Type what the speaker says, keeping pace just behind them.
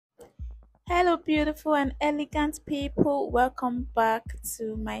Hello, beautiful and elegant people. Welcome back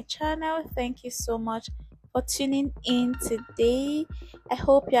to my channel. Thank you so much for tuning in today. I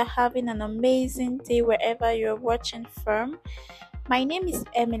hope you're having an amazing day wherever you're watching from. My name is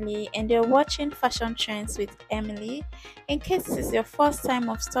Emily, and you're watching Fashion Trends with Emily. In case this is your first time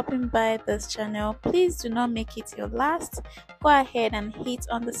of stopping by this channel, please do not make it your last. Go ahead and hit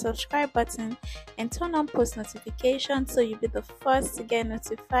on the subscribe button and turn on post notifications so you'll be the first to get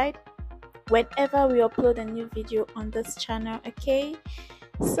notified whenever we upload a new video on this channel. Okay,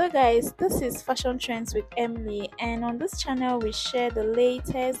 so guys, this is Fashion Trends with Emily, and on this channel we share the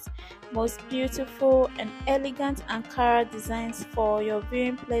latest, most beautiful and elegant Ankara designs for your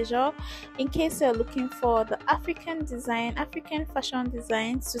viewing pleasure. In case you're looking for the African fashion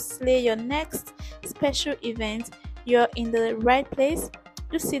designs to slay your next special event, you're in the right place.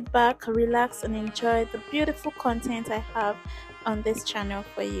 Just sit back, relax and enjoy the beautiful content I have on this channel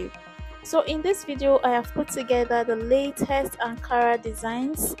for you. So in this video, I have put together the latest Ankara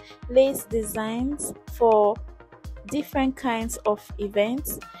designs, lace designs for different kinds of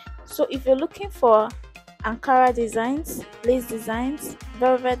events. So if you're looking for Ankara designs, lace designs,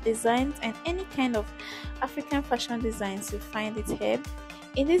 velvet designs, and any kind of African fashion designs, you'll find it here.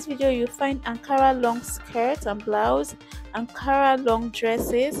 In this video, you'll find Ankara long skirts and blouse, Ankara long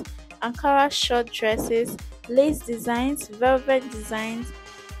dresses, Ankara short dresses, lace designs, velvet designs,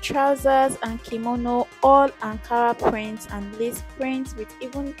 trousers and kimono, all Ankara prints and lace prints with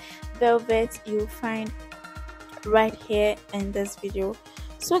even velvet you'll find right here in this video.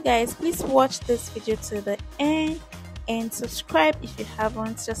 So guys, please watch this video to the end and subscribe if you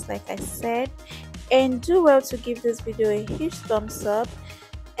haven't, just like I said, and do well to give this video a huge thumbs up.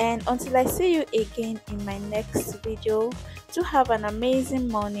 And until I see you again in my next video, do have an amazing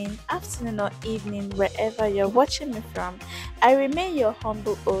morning, afternoon or evening wherever you're watching me from. I remain your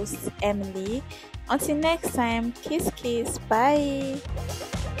humble host, Emily. Until next time, kiss kiss, bye.